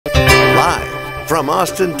From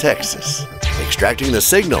Austin, Texas, extracting the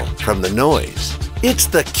signal from the noise, it's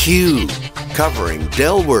theCUBE, covering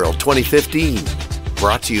Dell World 2015.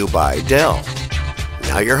 Brought to you by Dell.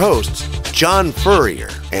 Now your hosts, John Furrier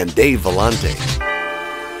and Dave Vellante.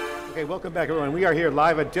 Okay, welcome back everyone. We are here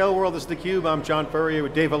live at Dell World. This is theCUBE. I'm John Furrier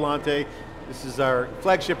with Dave Vellante. This is our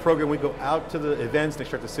flagship program. We go out to the events and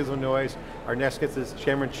extract the signal and noise. Our next guest is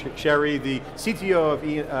Chehreh, the CTO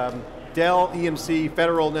of Dell EMC,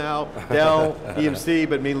 Federal now, Dell EMC,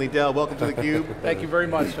 but mainly Dell. Welcome to theCUBE. Thank you very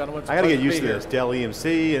much, gentlemen. I got to get used to this, Dell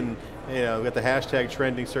EMC, and we got the hashtag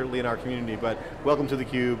trending certainly in our community, but welcome to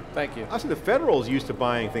theCUBE. Thank you. Obviously the Federal is used to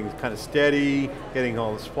buying things kind of steady, getting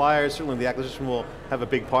all the suppliers. Certainly the acquisition will have a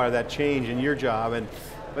big part of that change in your job,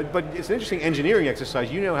 but it's an interesting engineering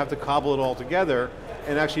exercise. You now have to cobble it all together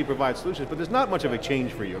and actually provide solutions, but there's not much of a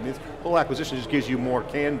change for you. I mean, this whole acquisition just gives you more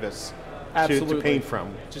canvas to paint from.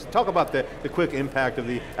 Just talk about the quick impact of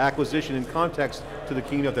the acquisition in context to the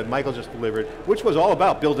keynote that Michael just delivered, which was all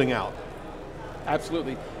about building out.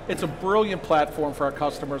 Absolutely. It's a brilliant platform for our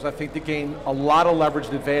customers, I think, to gain a lot of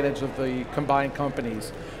leveraged advantage of the combined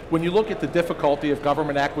companies. When you look at the difficulty of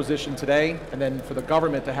government acquisition today, and then for the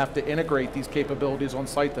government to have to integrate these capabilities on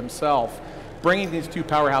site themselves, bringing these two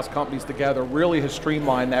powerhouse companies together really has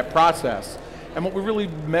streamlined that process. And what we really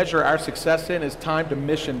measure our success in is time to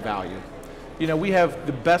mission value. You know, we have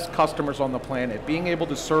the best customers on the planet. Being able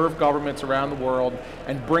to serve governments around the world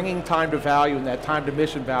and bringing time to value, and that time to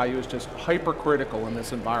mission value is just hypercritical in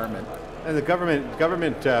this environment. And the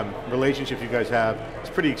government relationships you guys have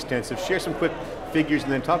is pretty extensive. Share some quick figures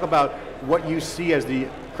and then talk about what you see as the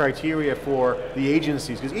criteria for the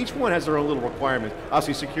agencies, because each one has their own little requirements.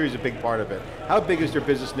 Obviously security is a big part of it. How big is their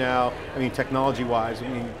business now? I mean, technology-wise, I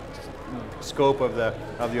mean, scope of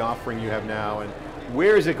the offering you have now, and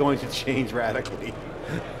where is it going to change radically?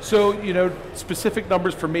 So, you know, specific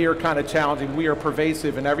numbers for me are kind of challenging. We are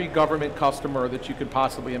pervasive in every government customer that you could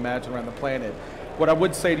possibly imagine around the planet. What I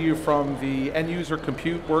would say to you, from the end user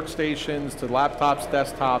compute workstations to laptops,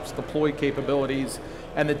 desktops, deployed capabilities,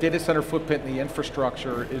 and the data center footprint and the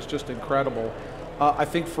infrastructure is just incredible. I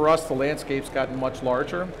think for us, the landscape's gotten much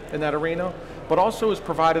larger in that arena, but also has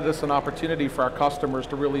provided us an opportunity for our customers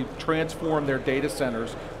to really transform their data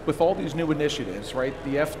centers with all these new initiatives, right?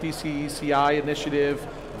 The FDC-CI initiative,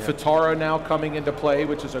 FITARA now coming into play,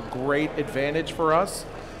 which is a great advantage for us.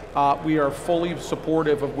 We are fully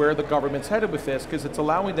supportive of where the government's headed with this, because it's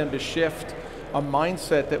allowing them to shift a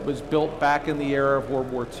mindset that was built back in the era of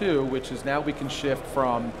World War II, which is now we can shift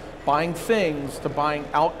from buying things to buying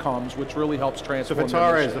outcomes, which really helps transform. So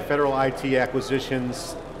FITARA is the Federal IT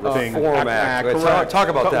Acquisitions thing. Talk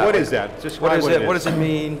about that. What is that? Just what does it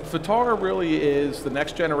mean? FITARA really is the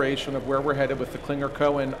next generation of where we're headed with the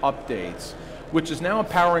Klinger-Cohen updates, which is now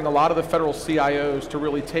empowering a lot of the federal CIOs to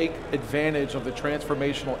really take advantage of the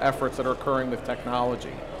transformational efforts that are occurring with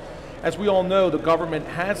technology. As we all know, the government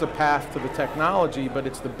has a path to the technology, but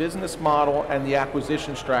it's the business model and the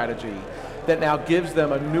acquisition strategy that now gives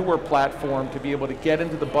them a newer platform to be able to get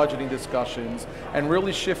into the budgeting discussions and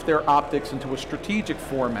really shift their optics into a strategic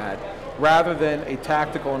format rather than a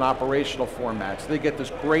tactical and operational format. So they get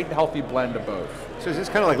this great healthy blend of both. So is this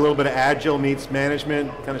kind of like a little bit of agile meets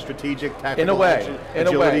management, kind of strategic, tactical in a way, action,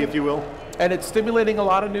 agility, if you will? And it's stimulating a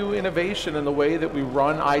lot of new innovation in the way that we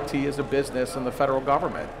run IT as a business in the federal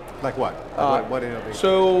government. Like what? What innovation?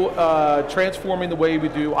 So transforming the way we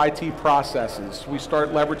do IT processes. We start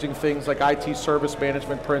leveraging things like IT service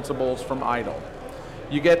management principles from ITIL.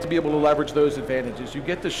 You get to be able to leverage those advantages. You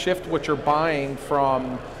get to shift what you're buying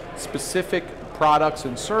from specific products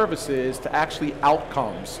and services to actually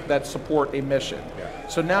outcomes that support a mission. Yeah.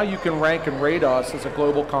 So now you can rank and rate us as a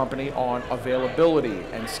global company on availability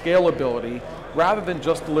and scalability, rather than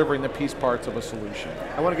just delivering the piece parts of a solution.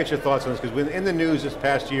 I want to get your thoughts on this, because in the news this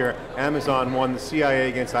past year, Amazon won the CIA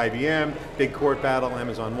against IBM, big court battle,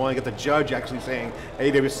 Amazon won. You got the judge actually saying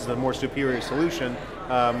AWS is a more superior solution,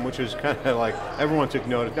 which was kind of like, everyone took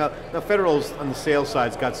notice. Now Federal's on the sales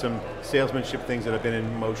side's got some salesmanship things that have been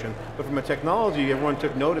in motion, but from a technology, everyone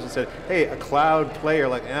took notice and said, hey, a cloud player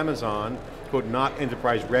like Amazon, quote, not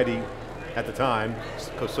enterprise ready at the time,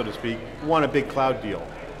 so to speak, won a big cloud deal.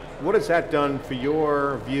 What has that done for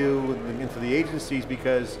your view into the agencies?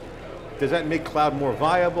 Because does that make cloud more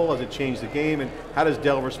viable? Does it change the game? And how does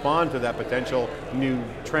Dell respond to that potential new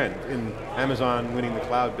trend in Amazon winning the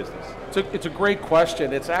cloud business? It's a great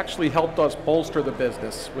question. It's actually helped us bolster the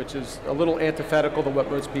business, which is a little antithetical to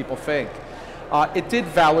what most people think. It did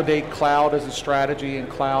validate cloud as a strategy and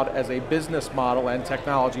cloud as a business model and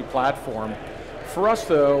technology platform. For us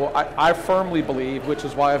though, I firmly believe, which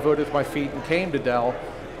is why I voted with my feet and came to Dell,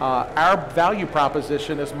 our value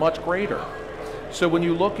proposition is much greater. So when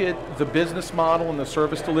you look at the business model and the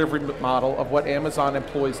service delivery model of what Amazon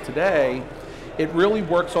employs today, it really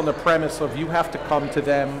works on the premise of you have to come to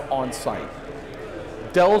them on site.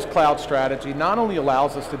 Dell's cloud strategy not only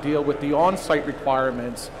allows us to deal with the on-site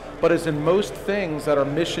requirements, but as in most things that are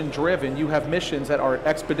mission driven, you have missions that are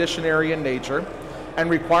expeditionary in nature and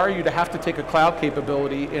require you to have to take a cloud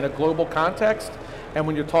capability in a global context. And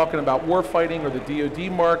when you're talking about warfighting or the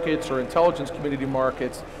DoD markets or intelligence community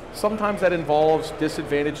markets, sometimes that involves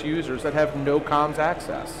disadvantaged users that have no comms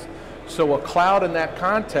access. So a cloud in that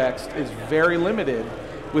context is very limited.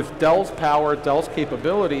 With Dell's power, Dell's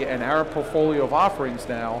capability, and our portfolio of offerings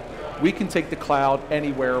now, we can take the cloud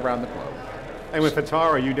anywhere around the globe. And with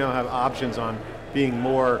Heirarchy, you now have options on being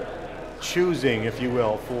more choosing, if you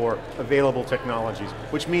will, for available technologies,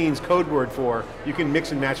 which means code word for you can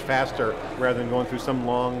mix and match faster rather than going through some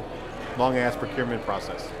long ass procurement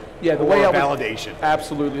process. Yeah, the way I would, validation.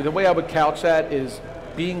 Absolutely, the way I would couch that is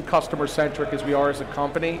being customer-centric as we are as a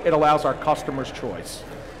company, it allows our customers choice.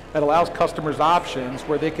 It allows customers options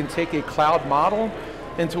where they can take a cloud model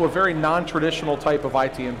into a very non-traditional type of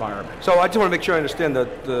IT environment. So I just want to make sure I understand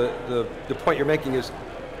the point you're making is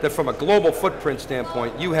that from a global footprint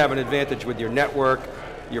standpoint, you have an advantage with your network,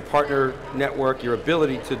 your partner network, your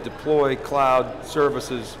ability to deploy cloud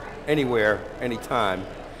services anywhere, anytime,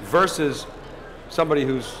 versus somebody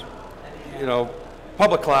who's,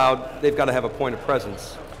 public cloud, they've got to have a point of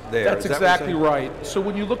presence there. That's exactly right. So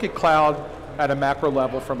when you look at cloud at a macro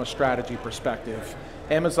level from a strategy perspective,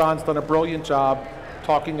 Amazon's done a brilliant job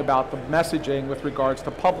talking about the messaging with regards to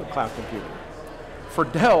public cloud computing. For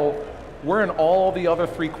Dell, we're in all the other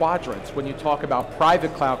three quadrants when you talk about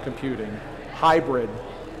private cloud computing, hybrid,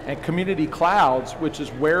 and community clouds, which is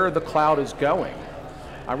where the cloud is going.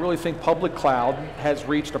 I really think public cloud has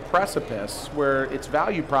reached a precipice where its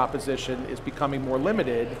value proposition is becoming more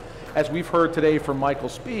limited. As we've heard today from Michael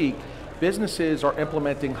speak, businesses are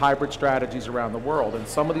implementing hybrid strategies around the world, and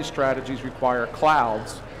some of these strategies require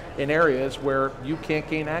clouds in areas where you can't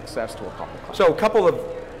gain access to a public cloud. So a couple of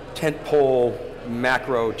tentpole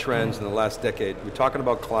macro trends in the last decade. We're talking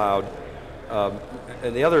about cloud,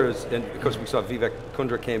 and the other is, and because we saw Vivek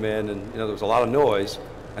Kundra came in, and there was a lot of noise,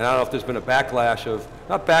 and I don't know if there's been a backlash of,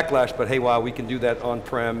 not backlash, but hey, wow, we can do that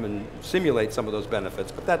on-prem and simulate some of those benefits.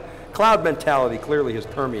 But that cloud mentality clearly has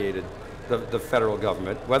permeated the federal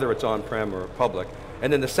government, whether it's on-prem or public.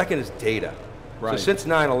 And then the second is data. Right. So since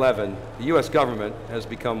 9/11, the US government has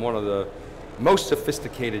become one of the most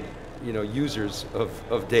sophisticated users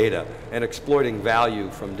of data and exploiting value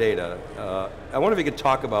from data. I wonder if you could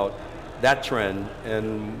talk about that trend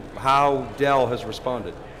and how Dell has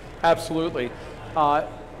responded. Absolutely.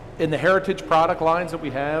 In the heritage product lines that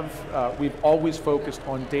we have, we've always focused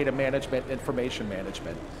on data management, information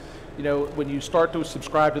management. When you start to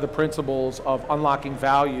subscribe to the principles of unlocking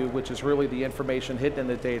value, which is really the information hidden in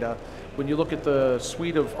the data, when you look at the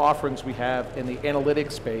suite of offerings we have in the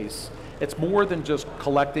analytics space, it's more than just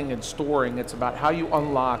collecting and storing, it's about how you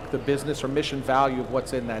unlock the business or mission value of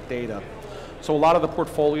what's in that data. So a lot of the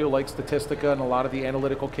portfolio, like Statistica and a lot of the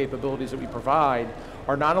analytical capabilities that we provide,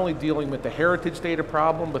 are not only dealing with the heritage data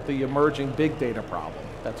problem, but the emerging big data problem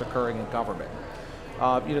that's occurring in government.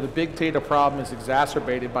 The big data problem is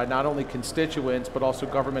exacerbated by not only constituents, but also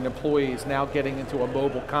government employees now getting into a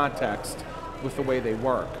mobile context with the way they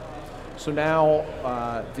work. So now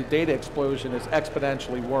the data explosion is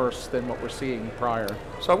exponentially worse than what we're seeing prior.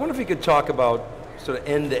 So I wonder if you could talk about sort of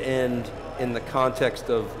end-to-end in the context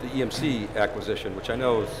of the EMC acquisition, which I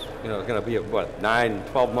know is going to be, 9,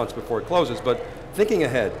 12 months before it closes, but thinking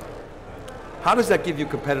ahead, how does that give you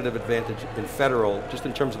competitive advantage in federal, just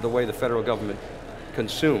in terms of the way the federal government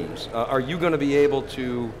consumes? Are you going to be able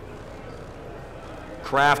to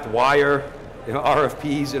craft, wire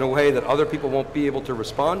RFPs in a way that other people won't be able to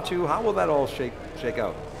respond to? How will that all shake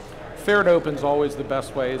out? Fair and open is always the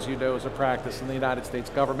best way, as you know, as a practice in the United States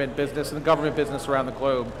government business and the government business around the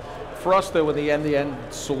globe. For us though, in the end-to-end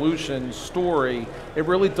solution story, it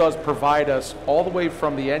really does provide us all the way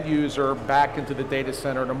from the end user back into the data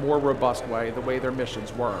center in a more robust way, the way their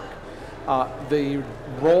missions work. The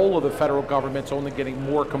role of the federal government's only getting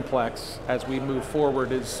more complex as we move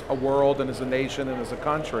forward as a world and as a nation and as a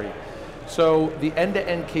country. So the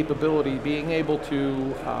end-to-end capability, being able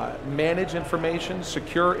to manage information,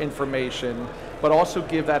 secure information, but also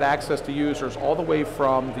give that access to users all the way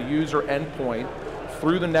from the user endpoint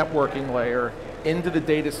through the networking layer into the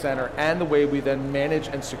data center, and the way we then manage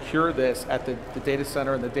and secure this at the data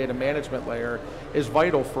center and the data management layer is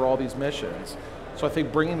vital for all these missions. So I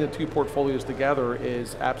think bringing the two portfolios together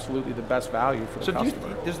is absolutely the best value for the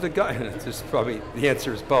customer. Does the government, this is probably, the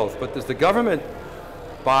answer is both, but does the government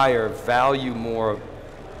buyer value more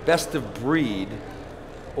best of breed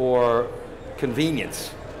or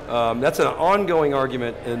convenience? That's an ongoing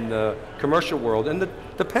argument in the commercial world, and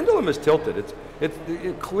the pendulum is tilted.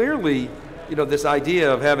 It clearly, this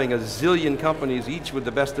idea of having a zillion companies, each with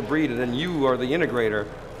the best of breed, and then you are the integrator,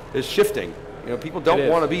 is shifting. People don't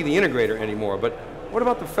want to be the integrator anymore, but what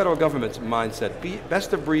about the federal government's mindset?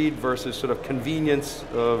 Best of breed versus sort of convenience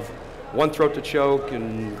of one throat to choke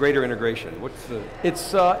and greater integration. What's the?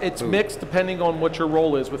 It's mixed depending on what your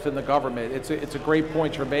role is within the government. It's a great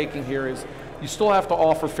point you're making here. Is you still have to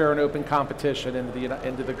offer fair and open competition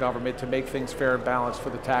into the government to make things fair and balanced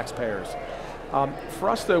for the taxpayers. For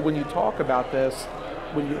us though, when you talk about this,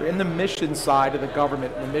 when you're in the mission side of the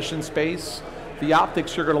government, in the mission space, the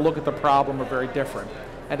optics you're going to look at the problem are very different.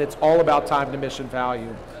 And it's all about time to mission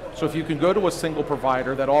value. So if you can go to a single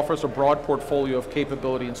provider that offers a broad portfolio of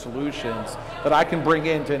capability and solutions that I can bring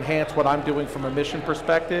in to enhance what I'm doing from a mission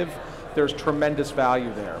perspective, there's tremendous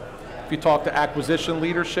value there. If you talk to acquisition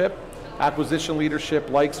leadership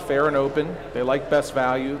likes fair and open, they like best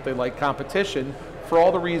value, they like competition, for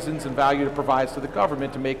all the reasons and value it provides to the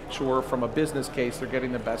government to make sure from a business case they're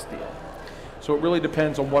getting the best deal. So it really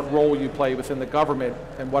depends on what role you play within the government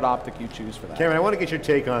and what optic you choose for that. Cameron, I want to get your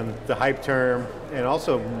take on the hype term and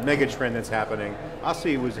also mega trend that's happening.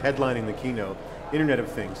 Obviously, it was headlining the keynote, Internet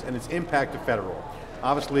of Things, and its impact to federal.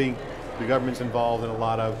 Obviously, the government's involved in a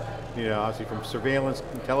lot of, obviously from surveillance,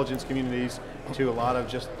 intelligence communities to a lot of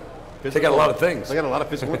just physical. They got a lot of things. They got a lot of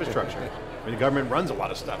physical infrastructure. I mean, the government runs a lot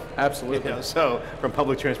of stuff. Absolutely. So from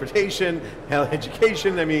public transportation, health,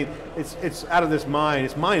 education, I mean, it's out of this mind.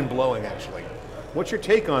 It's mind-blowing, actually. What's your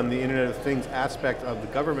take on the Internet of Things aspect of the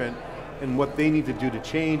government and what they need to do to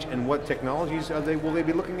change, and what technologies will they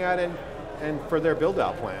be looking at and for their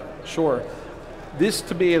build-out plan? Sure. This,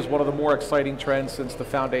 to me, is one of the more exciting trends since the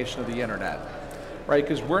foundation of the internet, right?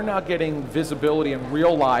 Because we're now getting visibility and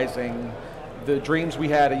realizing the dreams we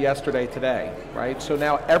had yesterday today, right? So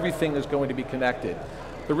now everything is going to be connected.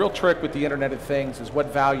 The real trick with the Internet of Things is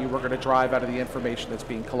what value we're going to drive out of the information that's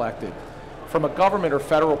being collected. From a government or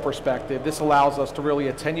federal perspective, this allows us to really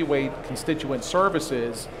attenuate constituent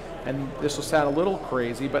services, and this will sound a little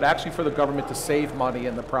crazy, but actually for the government to save money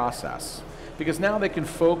in the process. Because now they can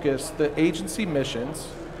focus the agency missions,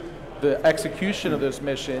 the execution of those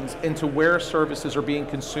missions, into where services are being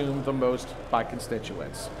consumed the most by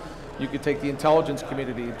constituents. You could take the intelligence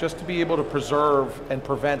community, just to be able to preserve and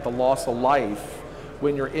prevent the loss of life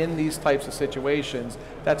when you're in these types of situations,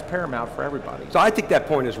 that's paramount for everybody. So I think that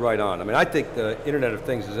point is right on. I mean, I think the Internet of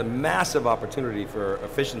Things is a massive opportunity for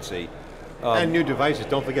efficiency. And new devices,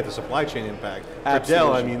 don't forget the supply chain impact.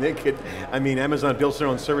 Absolutely. For Dell, I mean, Amazon builds their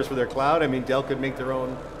own service for their cloud. I mean, Dell could make their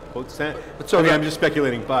own I'm just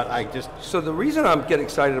speculating, but I just... So the reason I'm getting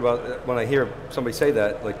excited about when I hear somebody say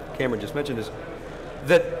that, like Cameron just mentioned, is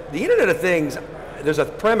that the Internet of Things, there's a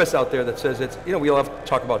premise out there that says it's, we all have to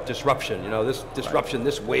talk about disruption. This disruption, right.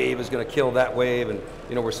 This wave is going to kill that wave, and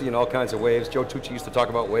we're seeing all kinds of waves. Joe Tucci used to talk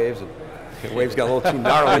about waves, and waves got a little too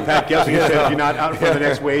gnarly. Pat Gelsinger said if you're not out for the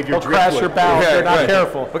next wave, you're crash your bow if you're not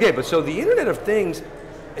careful. Okay, but so the Internet of Things,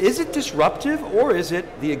 is it disruptive, or is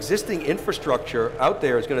it the existing infrastructure out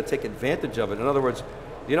there is going to take advantage of it? In other words,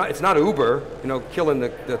 it's not Uber, killing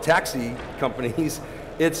the taxi companies.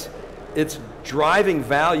 It's driving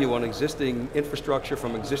value on existing infrastructure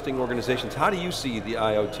from existing organizations. How do you see the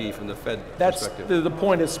IoT from the Fed perspective? The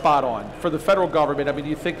point is spot on. For the federal government, I mean,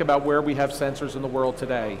 you think about where we have sensors in the world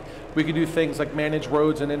today. We can do things like manage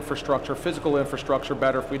roads and infrastructure, physical infrastructure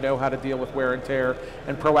better if we know how to deal with wear and tear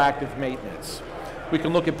and proactive maintenance. We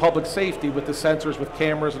can look at public safety with the sensors, with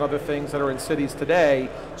cameras and other things that are in cities today,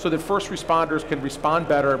 so that first responders can respond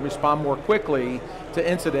better and respond more quickly to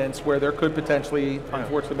incidents where there could potentially,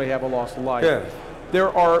 unfortunately, have a loss of life. Yeah. There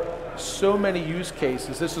are so many use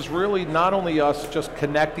cases. This is really not only us just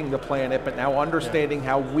connecting the planet, but now understanding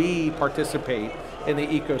how we participate in the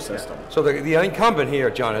ecosystem. So the incumbent here,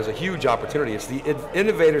 John, has a huge opportunity. It's the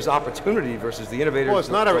innovator's opportunity versus the innovator's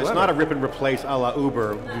dilemma. It's not a rip and replace a la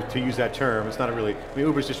Uber, to use that term. It's not really,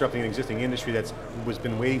 Uber's disrupting an existing industry that's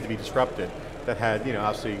been waiting to be disrupted, that had,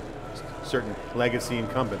 obviously, certain legacy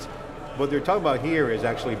incumbents. What they're talking about here is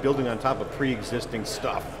actually building on top of pre-existing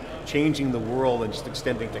stuff, changing the world and just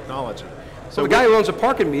extending technology. So the guy who owns a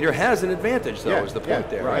parking meter has an advantage, though, is the point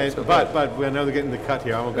there, right? So but I know they're getting the cut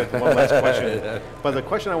here. I'm going to get to one last question. But the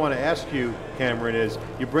question I want to ask you, Cameron, is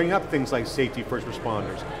you bring up things like safety first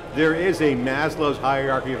responders. There is a Maslow's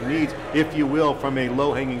hierarchy of needs, if you will, from a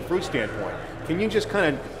low-hanging fruit standpoint. Can you just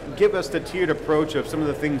kind of give us the tiered approach of some of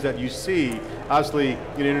the things that you see? Obviously,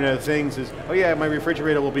 the Internet of Things is, oh yeah, my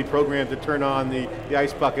refrigerator will be programmed to turn on the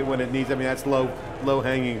ice bucket when it needs. I mean, that's low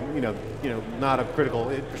low-hanging, not a critical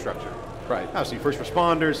infrastructure. Right. Obviously, first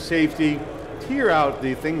responders, safety, tier out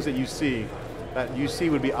the things that you see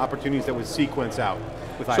would be opportunities that would sequence out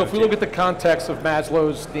with IoT. So if we look at the context of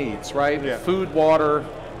Maslow's needs, right? Yeah. Food, water,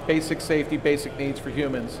 basic safety, basic needs for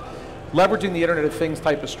humans. Leveraging the Internet of Things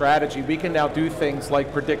type of strategy, we can now do things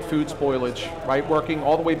like predict food spoilage, right? Working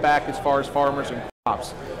all the way back as far as farmers and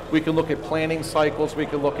crops. We can look at planting cycles, we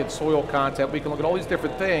can look at soil content, we can look at all these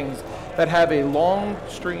different things that have a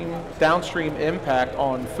downstream impact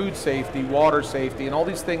on food safety, water safety, and all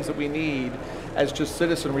these things that we need as just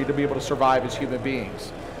citizenry to be able to survive as human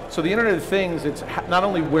beings. So the Internet of Things, it's not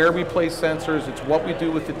only where we place sensors, it's what we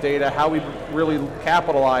do with the data, how we really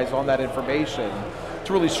capitalize on that information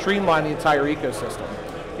to really streamline the entire ecosystem.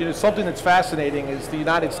 Something that's fascinating is the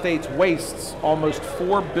United States wastes almost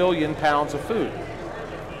 4 billion pounds of food.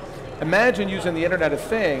 Imagine using the Internet of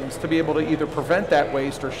Things to be able to either prevent that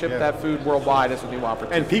waste or ship that food worldwide as a new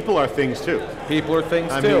opportunity. And people are things too. People are things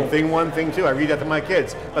too. I mean, thing one, thing two, I read that to my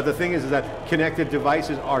kids. But the thing is that connected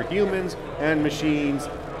devices are humans and machines.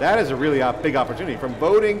 That is a really big opportunity, from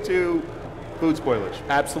voting to food spoilage.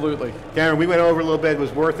 Absolutely. Cameron, we went over a little bit. It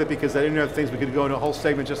was worth it because that Internet of Things, we could go into a whole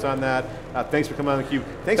segment just on that. Thanks for coming on theCUBE.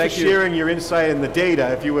 Thanks for sharing your insight and the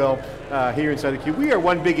data, if you will, here inside theCUBE. We are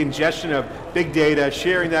one big ingestion of big data,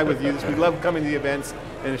 sharing that with you. We love coming to the events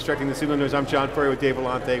and instructing the signal news. I'm John Furrier with Dave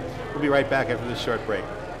Vellante. We'll be right back after this short break.